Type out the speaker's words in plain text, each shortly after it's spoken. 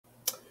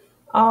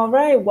All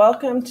right,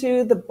 welcome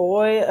to The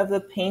Boy of the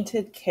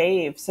Painted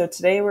Cave. So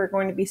today we're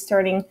going to be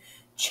starting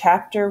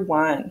chapter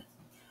 1.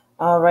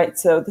 All right,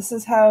 so this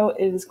is how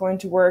it is going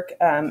to work.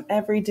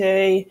 Every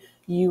day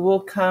you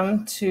will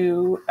come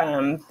to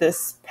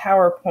this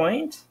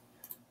PowerPoint,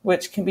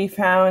 which can be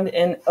found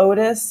in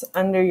Otis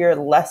under your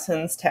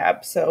Lessons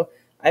tab. So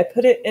I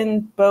put it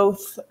in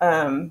both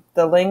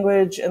the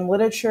language and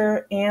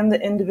literature and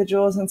the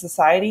individuals and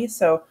society.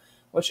 So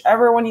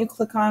whichever one you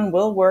click on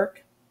will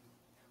work.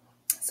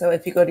 So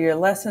if you go to your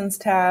Lessons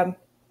tab,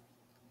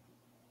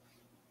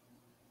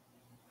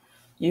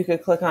 you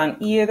could click on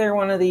either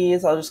one of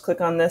these. I'll just click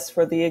on this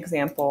for the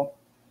example.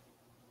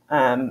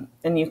 And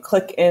you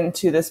click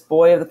into this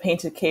Boy of the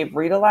Painted Cave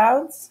read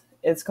alouds.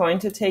 It's going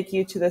to take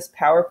you to this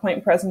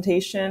PowerPoint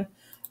presentation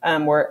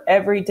where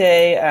every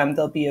day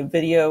there'll be a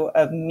video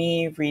of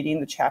me reading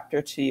the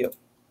chapter to you.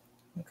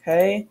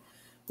 Okay.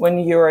 When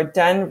you're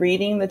done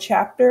reading the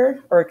chapter,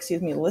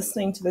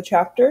 listening to the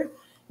chapter,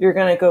 you're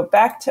going to go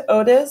back to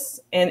Otis,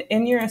 and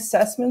in your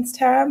Assessments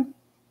tab,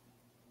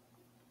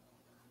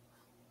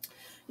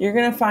 you're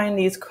going to find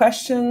these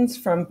questions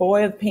from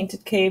Boy of the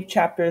Painted Cave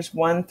chapters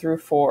 1 through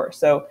 4.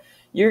 So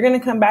you're going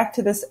to come back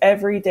to this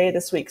every day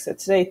this week. So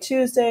today,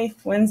 Tuesday,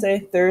 Wednesday,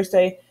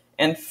 Thursday,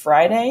 and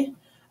Friday,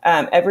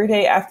 every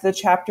day after the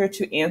chapter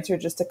to answer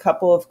just a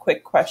couple of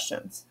quick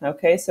questions.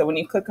 Okay, so when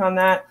you click on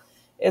that,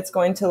 it's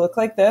going to look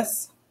like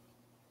this.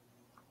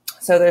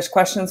 So there's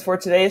questions for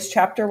today's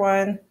chapter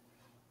 1,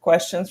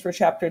 questions for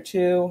chapter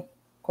 2,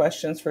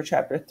 questions for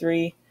chapter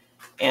 3,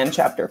 and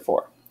chapter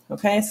 4.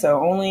 Okay, so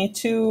only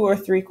 2 or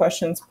 3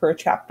 questions per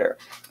chapter.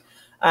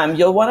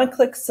 You'll want to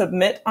click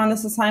submit on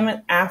this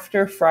assignment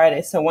after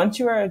Friday. So once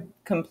you are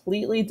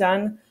completely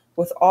done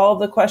with all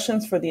the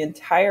questions for the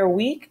entire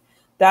week,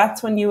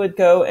 that's when you would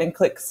go and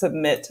click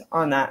submit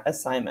on that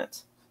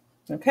assignment.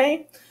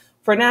 Okay,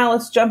 for now,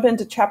 let's jump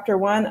into chapter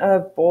 1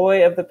 of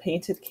Boy of the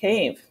Painted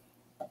Cave.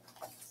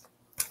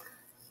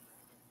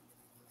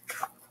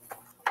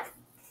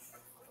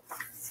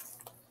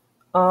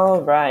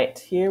 All right,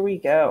 here we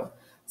go.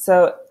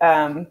 So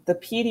the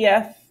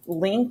PDF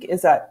link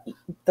is at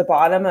the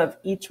bottom of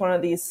each one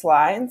of these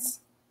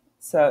slides.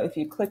 So if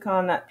you click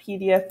on that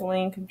PDF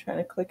link, I'm trying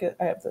to click it.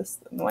 I have this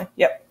in the way.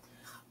 Yep,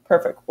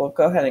 perfect. We'll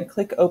go ahead and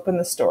click open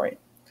the story.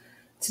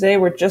 Today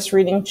we're just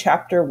reading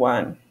chapter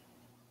 1.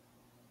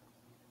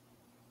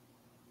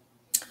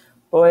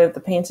 Boy of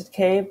the Painted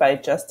Cave by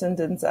Justin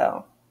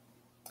Denzel.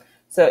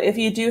 So if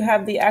you do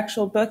have the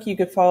actual book, you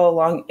could follow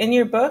along in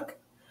your book.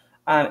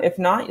 If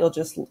not, you'll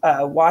just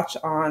watch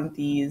on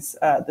this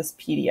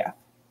PDF.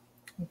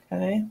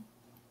 Okay.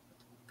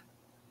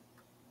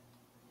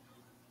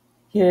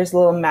 Here's a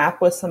little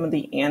map with some of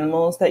the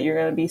animals that you're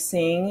going to be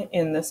seeing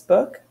in this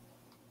book.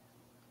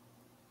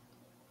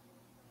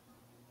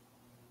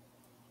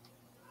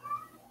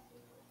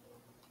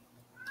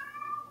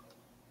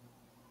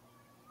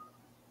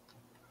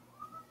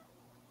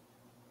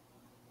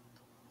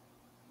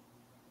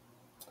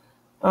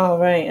 All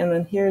right, and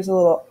then here's a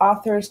little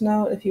author's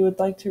note if you would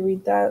like to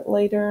read that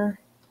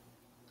later.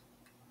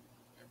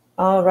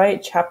 All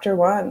right, chapter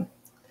 1.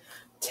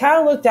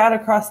 Tao looked out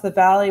across the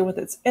valley with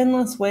its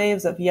endless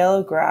waves of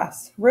yellow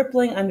grass,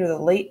 rippling under the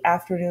late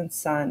afternoon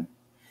sun.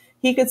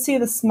 He could see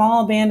the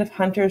small band of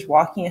hunters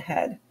walking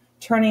ahead,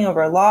 turning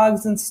over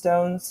logs and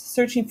stones,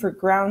 searching for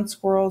ground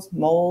squirrels,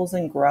 moles,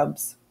 and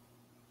grubs.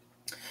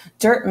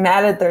 Dirt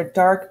matted their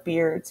dark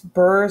beards,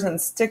 burrs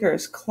and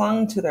stickers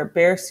clung to their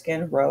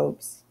bearskin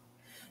robes.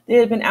 They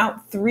had been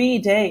out 3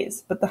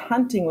 days, but the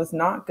hunting was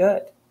not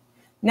good.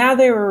 Now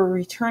they were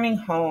returning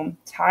home,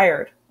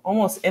 tired,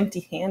 almost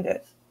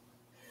empty-handed.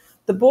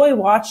 The boy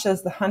watched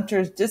as the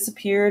hunters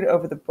disappeared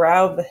over the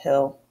brow of the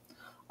hill.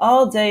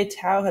 All day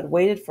Tao had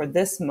waited for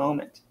this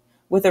moment.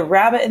 With a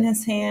rabbit in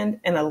his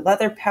hand and a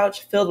leather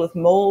pouch filled with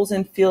moles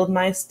and field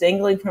mice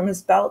dangling from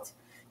his belt,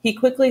 he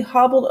quickly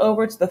hobbled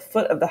over to the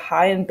foot of the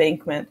high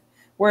embankment,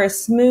 where a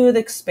smooth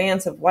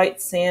expanse of white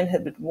sand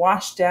had been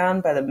washed down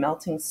by the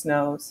melting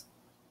snows.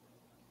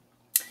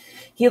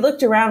 He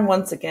looked around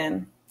once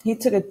again. He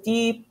took a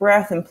deep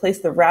breath and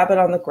placed the rabbit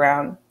on the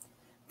ground.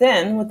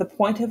 Then, with the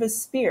point of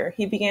his spear,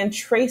 he began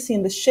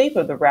tracing the shape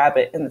of the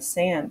rabbit in the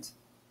sand.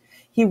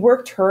 He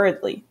worked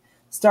hurriedly,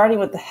 starting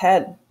with the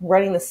head,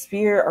 running the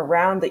spear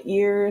around the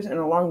ears and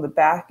along the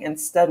back and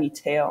stubby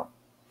tail.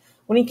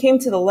 When he came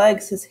to the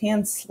legs, his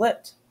hand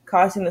slipped,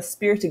 causing the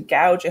spear to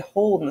gouge a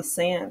hole in the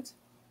sand.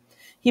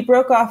 He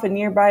broke off a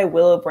nearby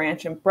willow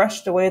branch and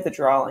brushed away the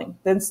drawing,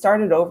 then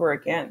started over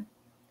again.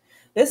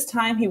 This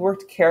time he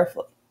worked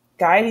carefully,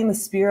 guiding the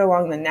spear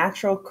along the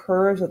natural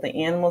curves of the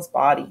animal's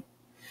body.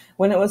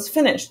 When it was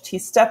finished, he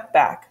stepped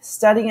back,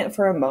 studying it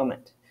for a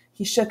moment.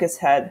 He shook his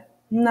head.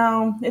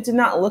 No, it did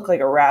not look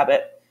like a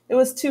rabbit. It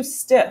was too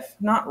stiff,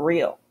 not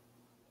real.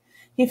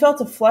 He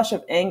felt a flush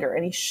of anger,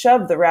 and he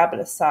shoved the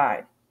rabbit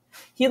aside.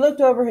 He looked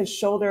over his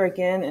shoulder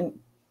again, and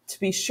to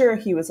be sure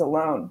he was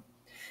alone.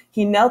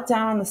 He knelt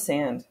down on the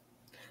sand.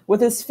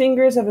 With his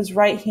fingers of his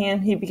right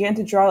hand, he began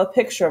to draw a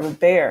picture of a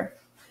bear.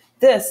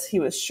 This he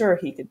was sure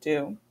he could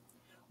do.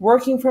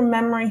 Working from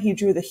memory, he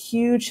drew the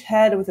huge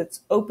head with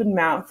its open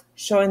mouth,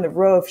 showing the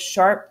row of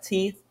sharp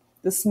teeth,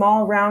 the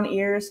small round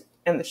ears,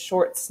 and the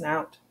short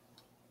snout.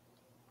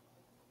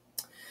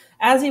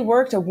 As he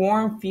worked, a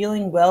warm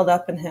feeling welled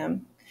up in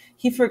him.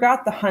 He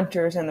forgot the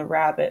hunters and the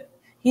rabbit.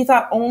 He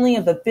thought only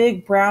of the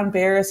big brown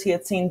bears he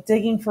had seen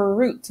digging for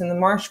roots in the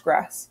marsh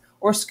grass,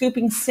 or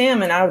scooping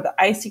salmon out of the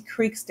icy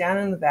creeks down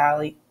in the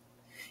valley.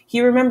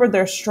 He remembered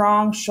their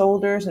strong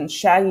shoulders and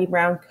shaggy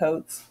brown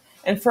coats,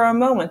 and for a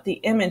moment the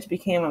image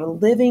became a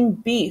living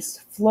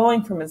beast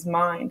flowing from his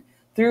mind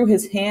through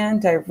his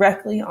hand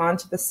directly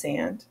onto the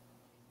sand.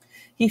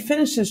 He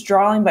finished his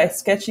drawing by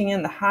sketching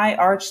in the high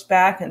arched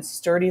back and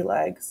sturdy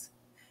legs.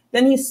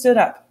 Then he stood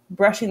up,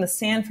 brushing the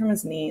sand from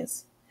his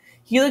knees.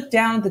 He looked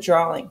down at the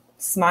drawing,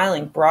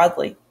 smiling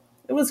broadly.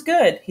 It was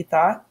good, he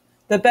thought,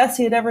 the best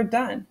he had ever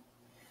done.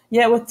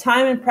 Yet with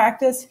time and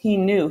practice, he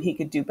knew he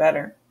could do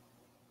better.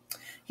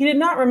 He did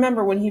not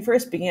remember when he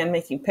first began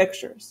making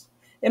pictures.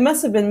 It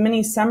must have been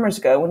many summers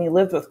ago when he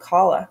lived with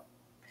Kala.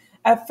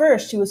 At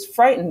first, she was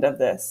frightened of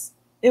this.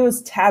 It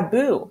was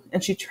taboo,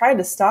 and she tried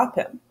to stop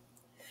him.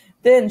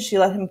 Then she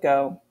let him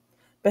go.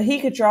 But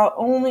he could draw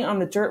only on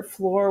the dirt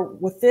floor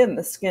within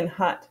the skin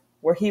hut,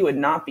 where he would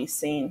not be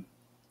seen.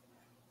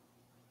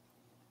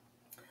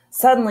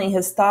 Suddenly,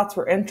 his thoughts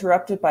were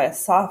interrupted by a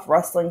soft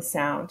rustling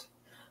sound.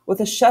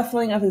 With a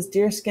shuffling of his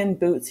deerskin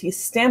boots, he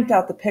stamped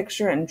out the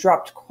picture and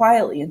dropped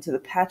quietly into the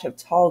patch of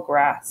tall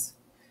grass.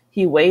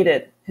 He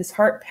waited, his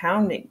heart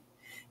pounding.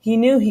 He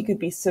knew he could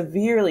be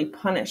severely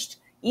punished,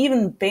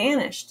 even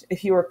banished, if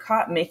he were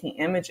caught making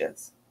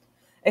images.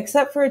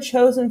 Except for a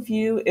chosen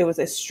few, it was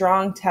a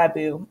strong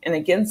taboo and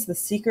against the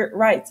secret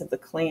rites of the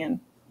clan.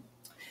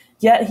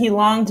 Yet he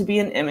longed to be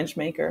an image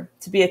maker,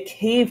 to be a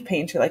cave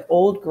painter like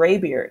old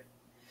Graybeard.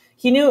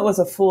 He knew it was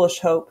a foolish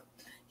hope.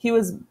 He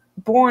was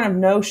born of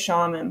no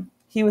shaman.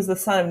 He was the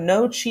son of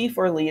no chief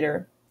or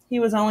leader. He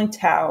was only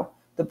Tao,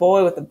 the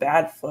boy with the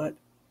bad foot.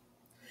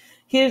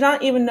 He did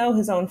not even know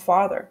his own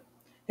father.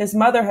 His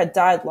mother had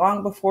died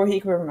long before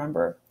he could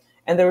remember,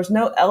 and there was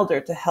no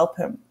elder to help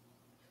him.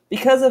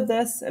 Because of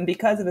this, and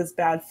because of his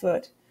bad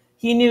foot,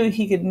 he knew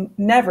he could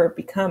never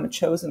become a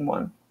chosen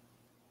one.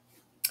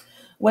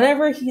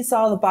 Whenever he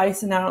saw the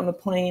bison out on the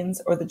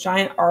plains, or the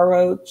giant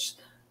aroach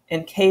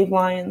and cave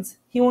lions,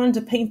 he wanted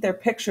to paint their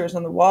pictures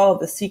on the wall of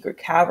the secret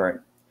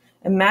cavern,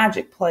 a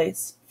magic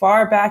place,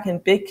 far back in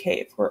Big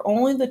Cave, where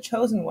only the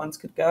chosen ones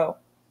could go.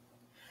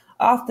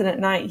 Often at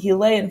night, he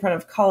lay in front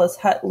of Kala's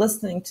hut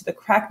listening to the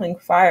crackling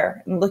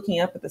fire and looking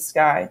up at the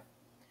sky.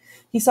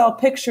 He saw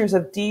pictures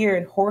of deer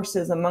and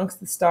horses amongst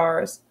the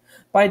stars.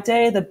 By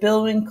day, the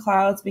billowing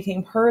clouds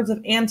became herds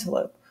of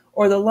antelope,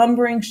 or the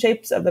lumbering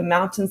shapes of the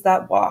mountains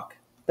that walk,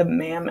 the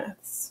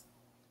mammoths.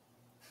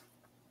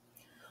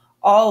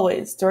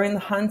 Always, during the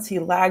hunts, he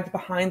lagged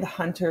behind the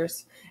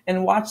hunters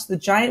and watched the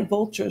giant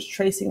vultures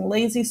tracing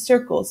lazy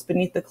circles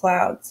beneath the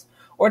clouds,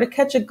 or to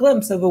catch a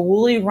glimpse of a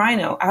woolly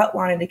rhino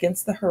outlined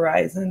against the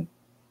horizon.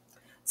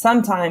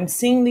 Sometimes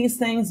seeing these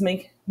things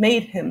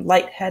made him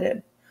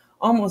lightheaded,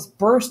 almost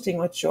bursting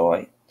with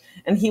joy,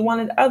 and he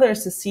wanted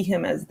others to see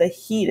him as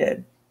he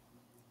did.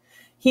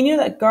 He knew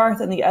that Garth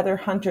and the other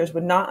hunters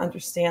would not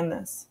understand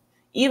this.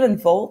 Even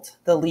Volt,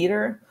 the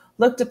leader,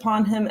 looked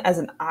upon him as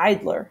an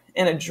idler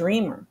and a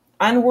dreamer,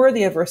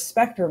 unworthy of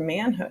respect or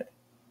manhood.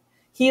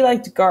 He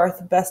liked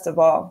Garth best of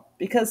all,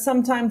 because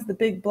sometimes the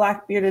big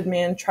black-bearded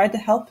man tried to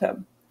help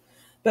him.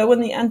 But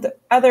when the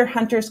other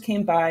hunters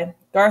came by,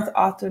 Garth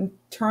often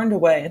turned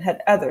away and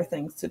had other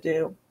things to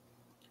do.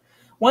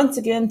 Once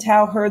again,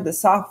 Tao heard the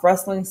soft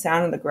rustling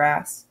sound in the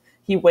grass.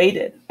 He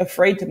waited,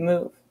 afraid to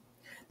move.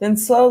 Then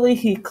slowly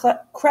he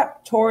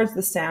crept towards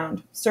the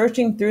sound,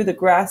 searching through the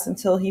grass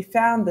until he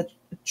found the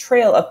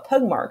trail of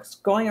pug marks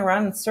going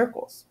around in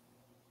circles.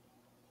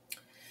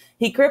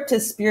 He gripped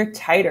his spear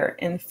tighter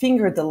and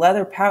fingered the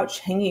leather pouch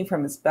hanging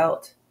from his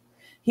belt.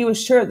 He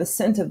was sure the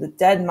scent of the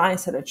dead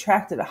mice had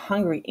attracted a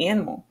hungry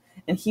animal,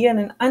 and he had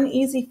an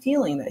uneasy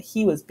feeling that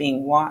he was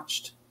being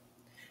watched.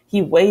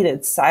 He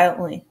waited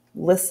silently,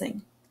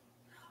 listening.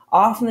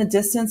 Off in the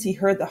distance, he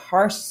heard the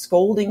harsh,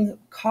 scolding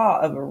caw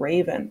of a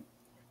raven.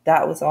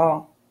 That was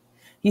all.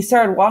 He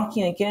started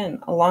walking again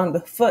along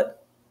the foot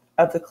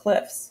of the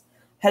cliffs,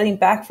 heading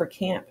back for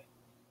camp.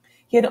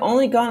 He had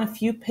only gone a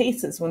few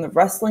paces when the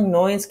rustling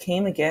noise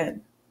came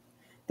again.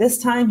 This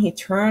time he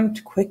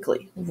turned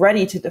quickly,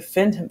 ready to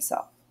defend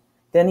himself.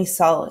 Then he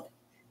saw it,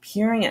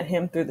 peering at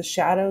him through the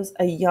shadows,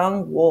 a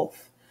young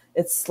wolf,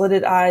 its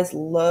slitted eyes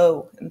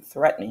low and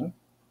threatening.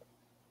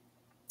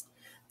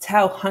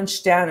 Tao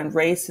hunched down and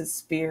raised his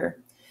spear.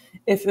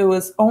 If it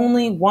was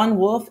only one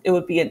wolf, it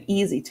would be an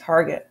easy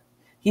target.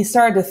 He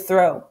started to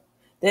throw.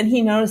 Then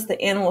he noticed the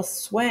animal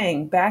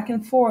swaying back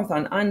and forth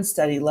on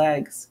unsteady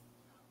legs.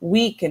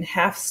 Weak and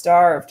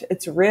half-starved,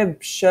 its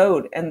ribs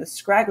showed and the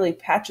scraggly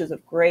patches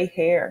of gray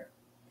hair.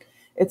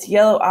 Its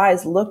yellow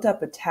eyes looked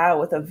up at Tao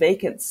with a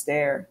vacant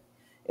stare.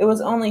 It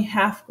was only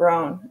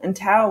half-grown, and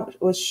Tao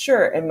was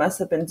sure it must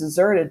have been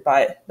deserted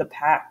by the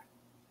pack.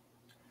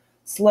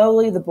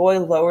 Slowly the boy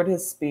lowered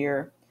his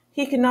spear.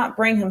 He could not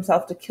bring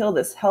himself to kill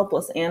this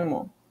helpless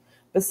animal.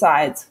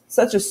 Besides,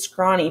 such a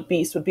scrawny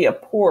beast would be a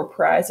poor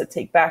prize to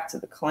take back to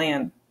the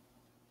clan.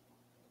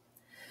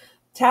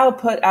 Tao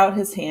put out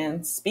his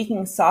hand,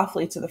 speaking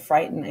softly to the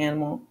frightened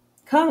animal.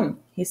 "Come,"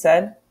 he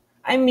said.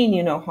 "I mean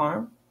you no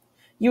harm.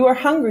 You are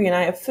hungry and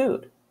I have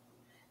food."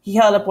 He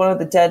held up one of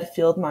the dead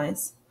field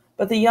mice,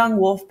 but the young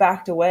wolf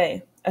backed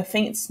away. A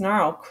faint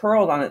snarl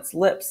curled on its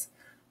lips,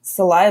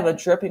 saliva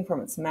dripping from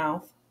its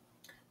mouth.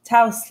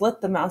 Tao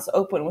slit the mouse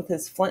open with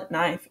his flint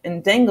knife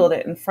and dangled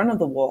it in front of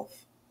the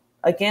wolf.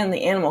 Again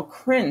the animal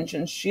cringed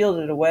and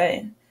shielded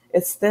away,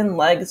 its thin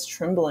legs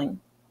trembling.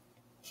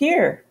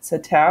 "Here,"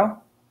 said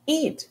Tao.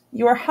 "Eat.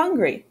 You are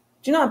hungry.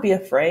 Do not be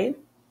afraid."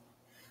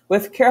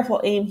 With careful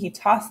aim, he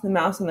tossed the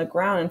mouse on the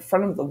ground in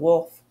front of the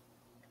wolf.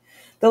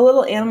 The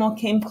little animal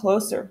came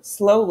closer,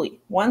 slowly,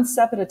 one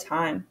step at a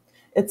time,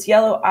 its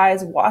yellow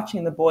eyes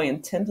watching the boy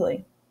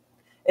intently.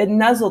 It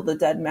nuzzled the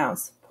dead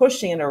mouse,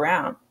 pushing it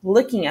around,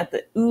 licking at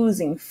the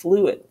oozing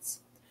fluids.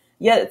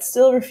 Yet it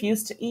still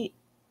refused to eat.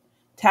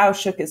 Tao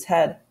shook his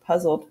head,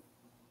 puzzled.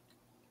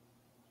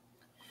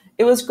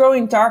 It was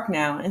growing dark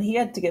now, and he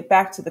had to get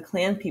back to the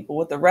clan people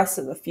with the rest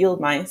of the field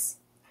mice.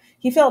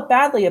 He felt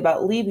badly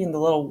about leaving the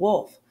little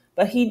wolf,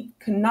 but he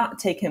could not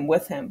take him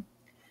with him.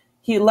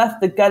 He left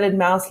the gutted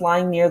mouse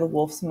lying near the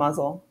wolf's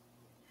muzzle.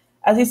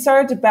 As he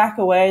started to back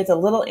away, the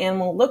little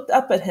animal looked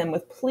up at him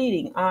with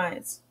pleading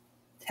eyes.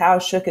 Tao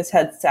shook his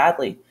head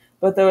sadly,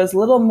 but there was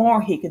little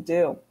more he could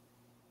do.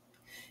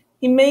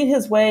 He made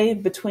his way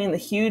between the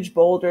huge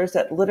boulders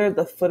that littered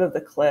the foot of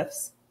the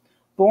cliffs.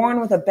 Born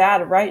with a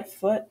bad right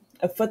foot,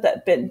 a foot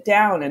that bent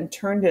down and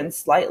turned in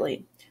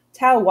slightly,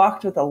 Tao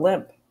walked with a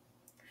limp.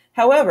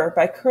 However,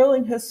 by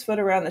curling his foot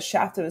around the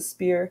shaft of his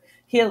spear,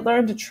 he had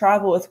learned to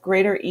travel with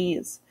greater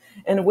ease,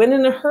 and when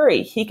in a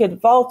hurry, he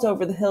could vault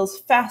over the hills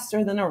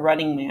faster than a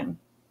running man.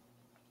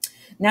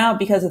 Now,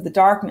 because of the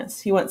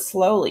darkness, he went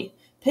slowly,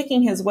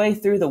 picking his way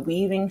through the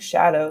weaving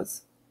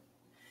shadows.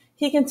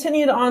 He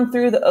continued on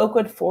through the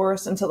oakwood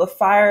forest until the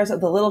fires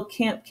of the little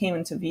camp came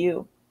into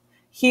view.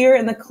 Here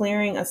in the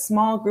clearing, a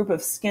small group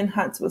of skin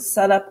huts was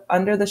set up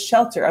under the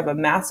shelter of a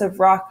massive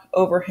rock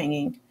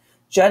overhanging,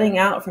 jutting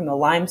out from the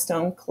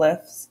limestone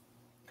cliffs.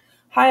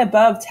 High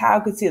above, Tao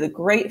could see the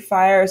great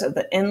fires of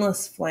the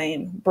endless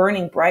flame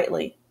burning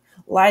brightly,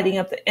 lighting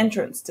up the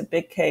entrance to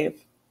Big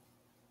Cave.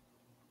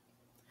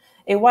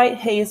 A white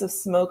haze of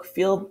smoke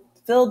filled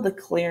the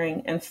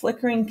clearing, and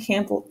flickering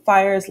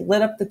campfires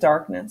lit up the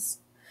darkness.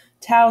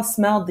 Tao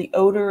smelled the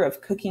odor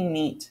of cooking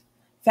meat.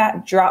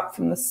 Fat dropped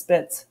from the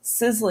spits,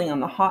 sizzling on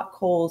the hot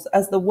coals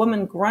as the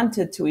women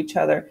grunted to each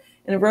other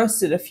and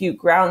roasted a few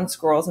ground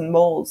squirrels and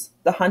moles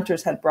the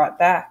hunters had brought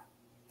back.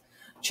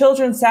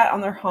 Children sat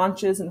on their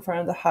haunches in front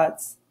of the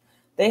huts.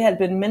 They had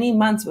been many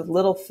months with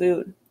little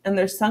food, and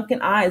their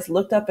sunken eyes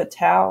looked up at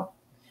Tao.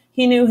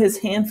 He knew his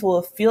handful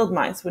of field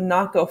mice would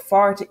not go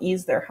far to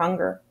ease their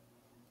hunger.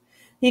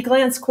 He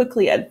glanced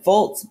quickly at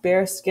Volt's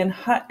bearskin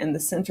hut in the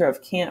center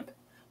of camp,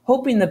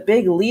 hoping the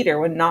big leader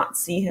would not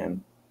see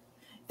him.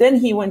 Then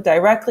he went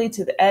directly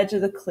to the edge of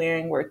the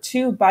clearing where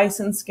two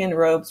bison skin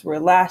robes were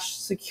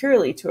lashed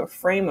securely to a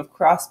frame of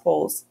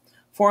crosspoles,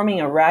 forming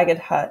a ragged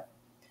hut.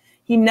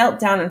 He knelt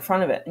down in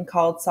front of it and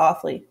called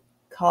softly,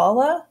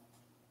 "Kala?"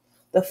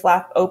 The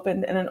flap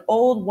opened and an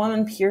old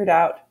woman peered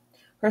out.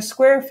 Her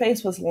square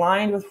face was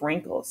lined with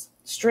wrinkles.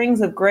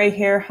 Strings of gray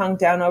hair hung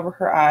down over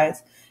her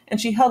eyes, and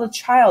she held a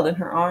child in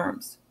her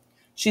arms.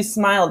 She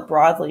smiled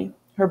broadly,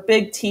 her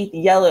big teeth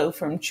yellow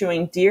from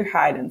chewing deer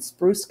hide and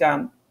spruce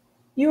gum.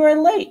 "You are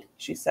late,"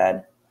 she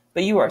said,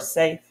 "but you are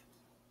safe."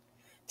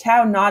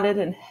 Tao nodded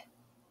and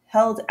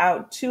held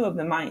out two of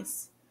the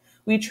mice.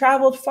 "We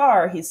traveled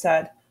far," he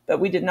said, "but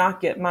we did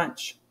not get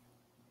much."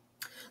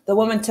 The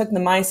woman took the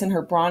mice in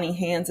her brawny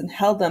hands and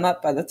held them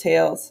up by the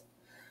tails.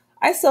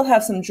 "I still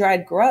have some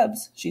dried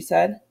grubs," she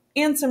said,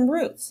 "and some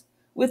roots.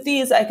 With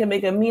these I can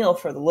make a meal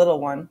for the little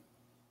one."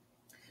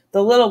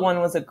 The little one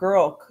was a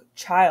girl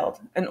child,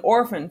 an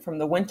orphan from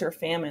the winter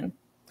famine.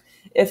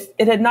 If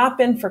it had not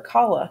been for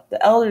Kala,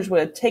 the elders would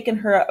have taken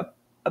her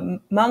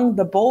among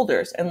the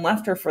boulders and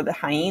left her for the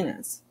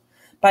hyenas.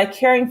 By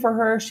caring for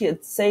her, she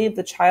had saved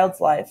the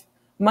child's life,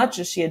 much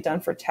as she had done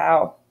for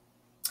Tao.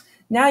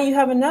 "Now you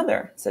have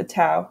another," said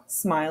Tao,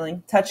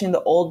 smiling, touching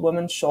the old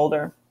woman's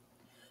shoulder.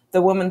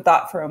 The woman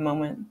thought for a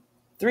moment.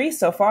 "3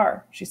 so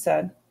far," she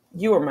said.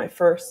 "You were my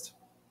first."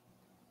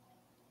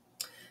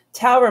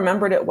 Tao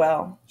remembered it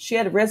well. She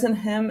had risen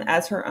him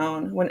as her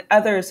own when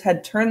others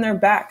had turned their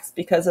backs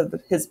because of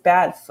his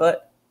bad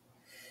foot.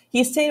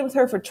 He stayed with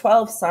her for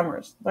 12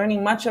 summers,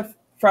 learning much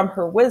from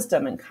her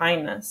wisdom and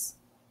kindness.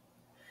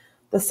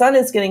 "The sun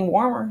is getting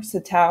warmer,"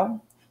 said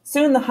Tao.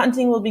 "Soon the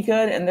hunting will be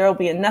good and there will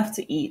be enough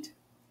to eat."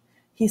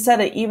 He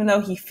said it even though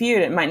he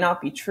feared it might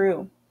not be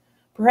true.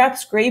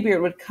 Perhaps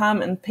Graybeard would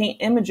come and paint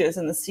images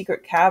in the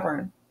secret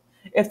cavern.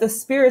 If the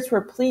spirits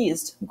were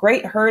pleased,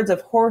 great herds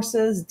of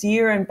horses,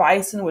 deer, and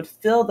bison would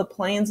fill the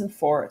plains and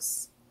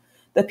forests.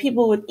 The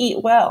people would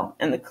eat well,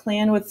 and the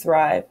clan would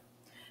thrive.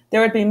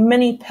 There would be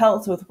many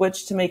pelts with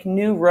which to make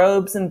new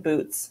robes and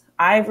boots,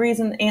 ivories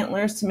and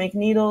antlers to make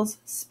needles,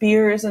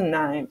 spears, and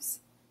knives.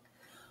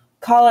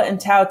 Kala and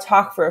Tao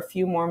talked for a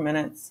few more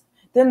minutes.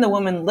 Then the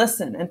woman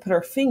listened and put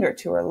her finger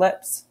to her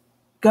lips.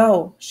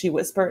 Go, she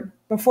whispered,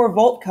 before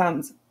Volt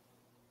comes.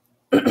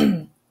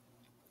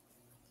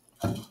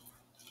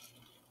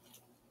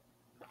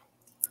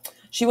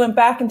 She went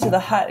back into the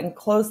hut and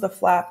closed the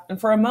flap, and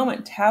for a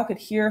moment Tao could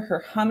hear her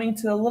humming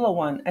to the little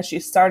one as she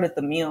started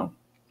the meal.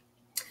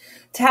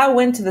 Tao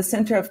went to the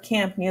center of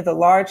camp near the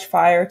large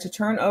fire to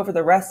turn over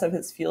the rest of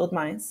his field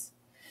mice.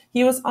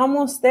 He was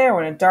almost there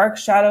when a dark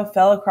shadow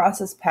fell across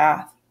his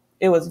path.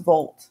 It was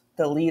Volt,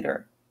 the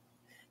leader.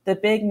 The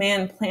big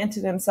man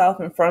planted himself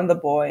in front of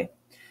the boy.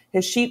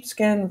 His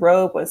sheepskin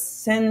robe was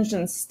singed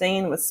and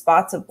stained with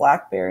spots of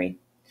blackberry.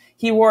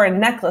 He wore a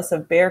necklace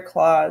of bear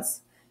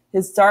claws.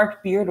 His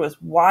dark beard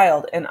was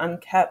wild and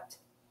unkempt.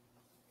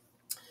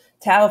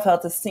 Tao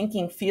felt a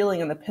sinking feeling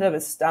in the pit of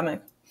his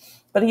stomach,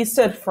 but he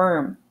stood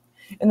firm.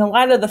 In the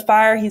light of the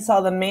fire, he saw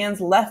the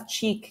man's left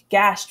cheek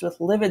gashed with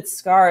livid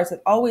scars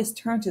that always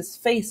turned his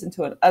face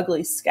into an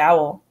ugly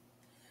scowl.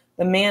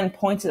 The man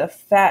pointed a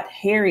fat,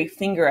 hairy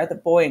finger at the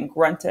boy and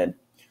grunted,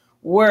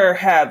 "Where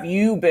have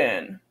you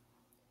been?"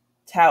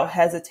 Tao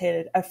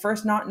hesitated, at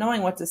first not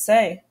knowing what to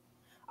say.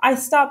 "I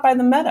stopped by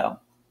the meadow."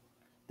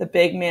 The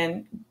big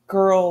man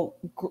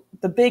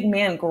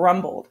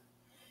grumbled.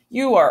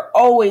 "You are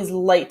always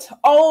late,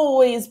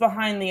 always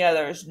behind the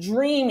others,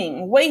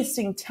 dreaming,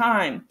 wasting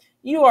time.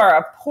 You are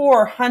a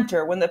poor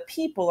hunter when the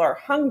people are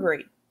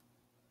hungry."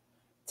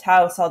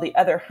 Tao saw the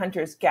other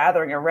hunters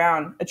gathering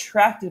around,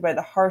 attracted by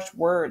the harsh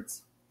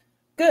words.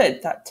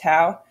 Good, thought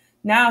Tao.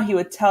 Now he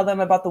would tell them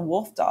about the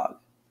wolf dog.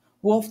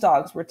 Wolf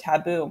dogs were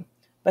taboo,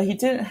 but he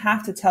didn't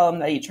have to tell them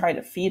that he tried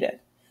to feed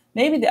it.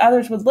 Maybe the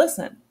others would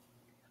listen.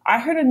 "I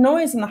heard a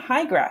noise in the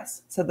high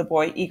grass," said the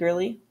boy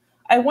eagerly.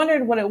 "I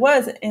wondered what it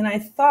was, and I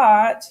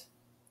thought—"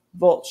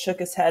 Volt shook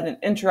his head and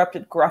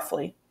interrupted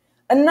gruffly.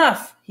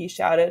 "Enough," he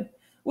shouted.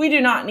 "We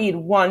do not need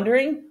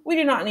wondering. We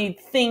do not need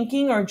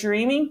thinking or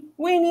dreaming.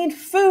 We need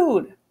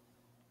food."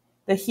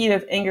 The heat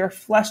of anger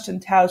flushed in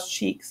Tao's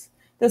cheeks.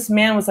 This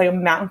man was like a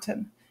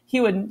mountain.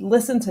 He would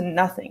listen to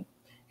nothing.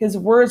 His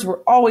words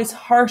were always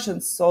harsh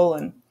and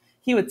sullen.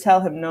 He would tell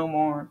him no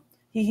more.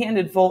 He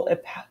handed Volt a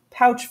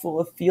pouch full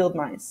of field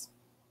mice.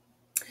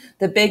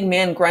 The big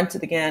man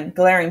grunted again,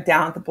 glaring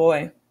down at the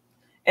boy.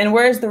 "And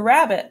where's the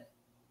rabbit?"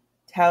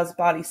 Tao's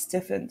body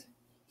stiffened.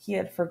 He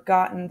had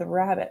forgotten the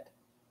rabbit.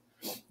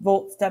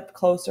 Volt stepped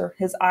closer,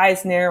 his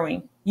eyes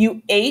narrowing.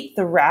 "You ate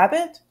the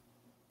rabbit?"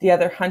 The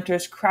other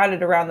hunters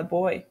crowded around the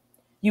boy.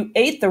 "You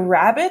ate the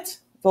rabbit?"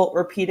 Volt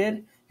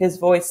repeated, his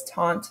voice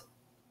taut.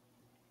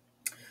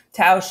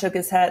 Tao shook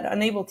his head,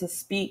 unable to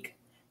speak.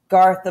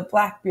 Garth, the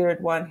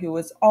black-bearded one who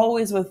was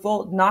always with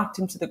Volt, knocked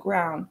him to the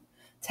ground.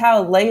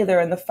 Tao lay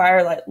there in the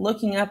firelight,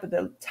 looking up at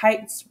the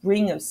tight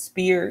ring of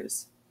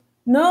spears.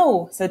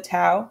 "No," said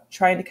Tao,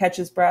 trying to catch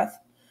his breath.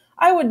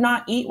 "I would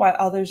not eat while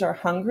others are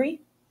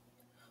hungry."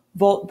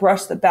 Volt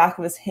brushed the back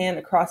of his hand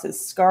across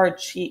his scarred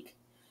cheek.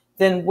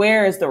 "Then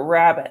where is the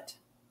rabbit?"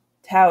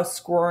 Tao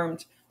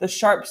squirmed, the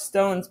sharp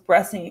stones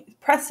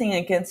pressing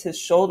against his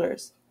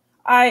shoulders.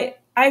 I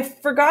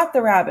forgot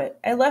the rabbit.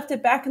 I left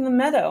it back in the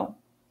meadow."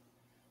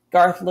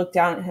 Garth looked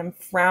down at him,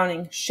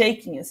 frowning,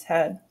 shaking his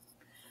head.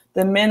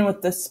 The men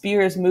with the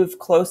spears moved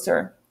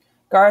closer,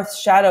 Garth's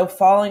shadow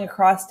falling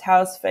across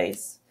Tao's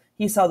face.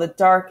 He saw the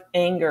dark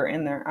anger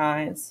in their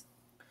eyes.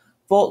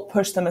 Volt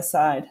pushed them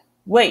aside.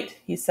 "Wait,"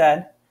 he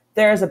said.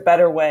 "There is a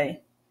better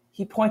way."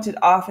 He pointed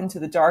off into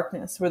the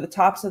darkness, where the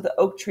tops of the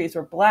oak trees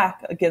were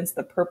black against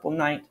the purple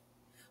night.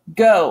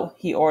 "Go,"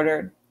 he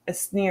ordered. A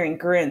sneering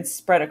grin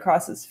spread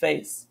across his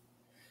face.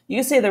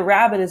 "You say the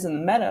rabbit is in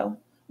the meadow.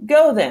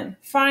 Go then,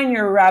 find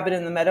your rabbit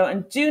in the meadow,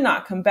 and do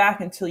not come back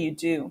until you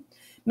do.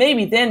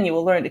 Maybe then you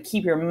will learn to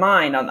keep your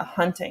mind on the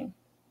hunting."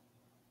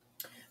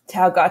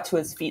 Tao got to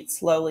his feet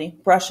slowly,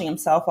 brushing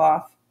himself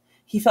off.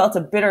 He felt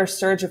a bitter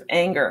surge of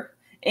anger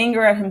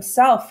at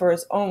himself for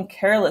his own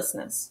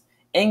carelessness,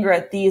 anger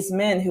at these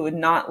men who would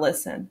not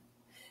listen.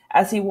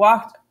 As he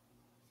walked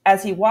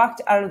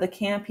out of the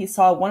camp, he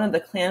saw one of the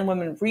clan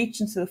women reach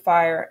into the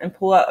fire and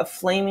pull out a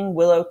flaming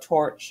willow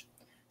torch.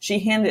 She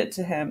handed it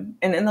to him,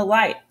 and in the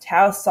light,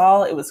 Tao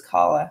saw it was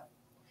Kala.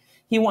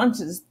 He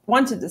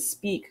wanted to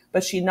speak,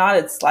 but she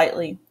nodded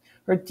slightly,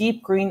 her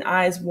deep green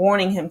eyes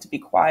warning him to be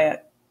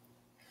quiet.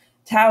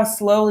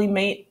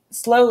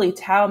 Slowly,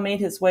 Tao made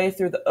his way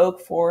through the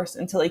oak forest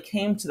until he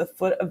came to the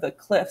foot of the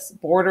cliffs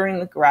bordering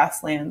the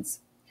grasslands.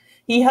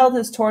 He held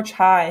his torch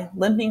high,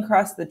 limping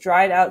across the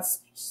dried-out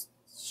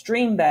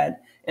stream bed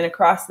and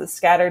across the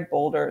scattered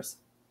boulders.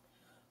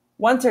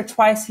 Once or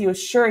twice he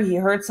was sure he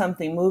heard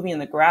something moving in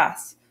the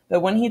grass, but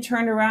when he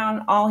turned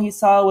around, all he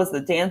saw was the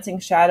dancing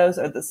shadows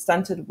of the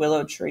stunted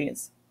willow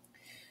trees.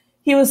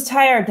 He was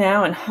tired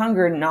now, and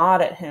hunger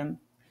gnawed at him.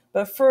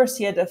 But first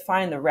he had to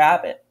find the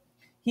rabbit.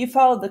 He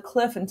followed the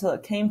cliff until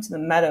it came to the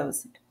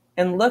meadows,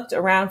 and looked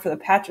around for the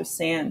patch of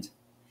sand.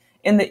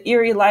 In the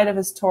eerie light of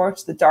his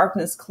torch, the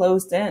darkness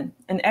closed in,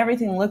 and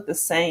everything looked the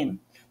same.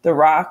 The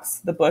rocks,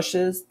 the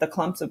bushes, the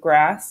clumps of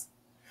grass.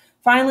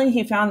 Finally,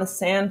 he found the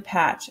sand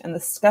patch and the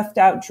scuffed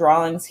out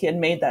drawings he had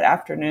made that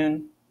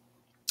afternoon.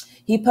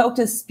 He poked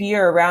his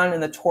spear around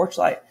in the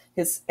torchlight,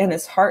 and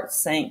his heart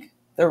sank.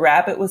 The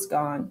rabbit was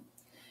gone,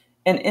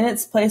 and in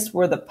its place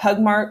were the pug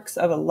marks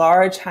of a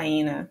large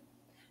hyena.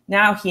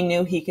 Now he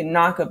knew he could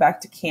not go back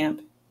to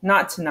camp.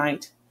 Not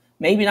tonight.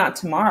 Maybe not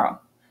tomorrow.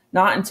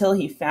 Not until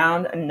he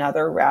found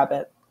another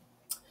rabbit.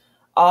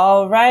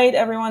 All right,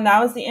 everyone, that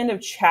was the end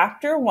of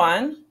chapter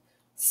 1.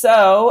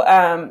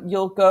 So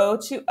you'll go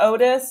to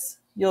Otis,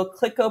 you'll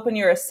click open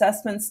your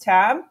assessments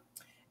tab,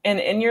 and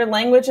in your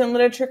language and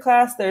literature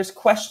class, there's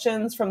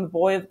questions from The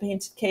Boy of the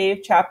Painted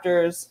Cave,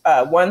 chapters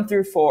 1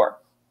 through 4.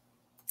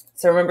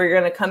 So remember, you're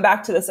going to come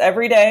back to this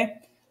every day.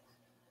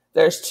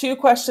 There's 2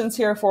 questions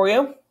here for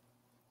you.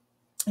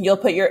 You'll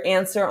put your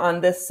answer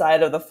on this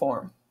side of the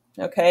form,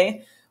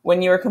 okay?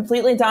 When you're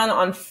completely done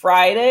on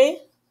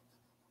Friday,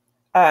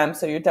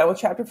 so you're done with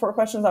chapter 4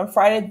 questions on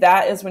Friday,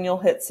 that is when you'll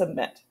hit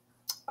submit.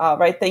 All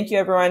right, thank you,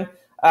 everyone.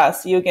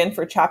 See you again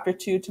for chapter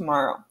 2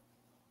 tomorrow.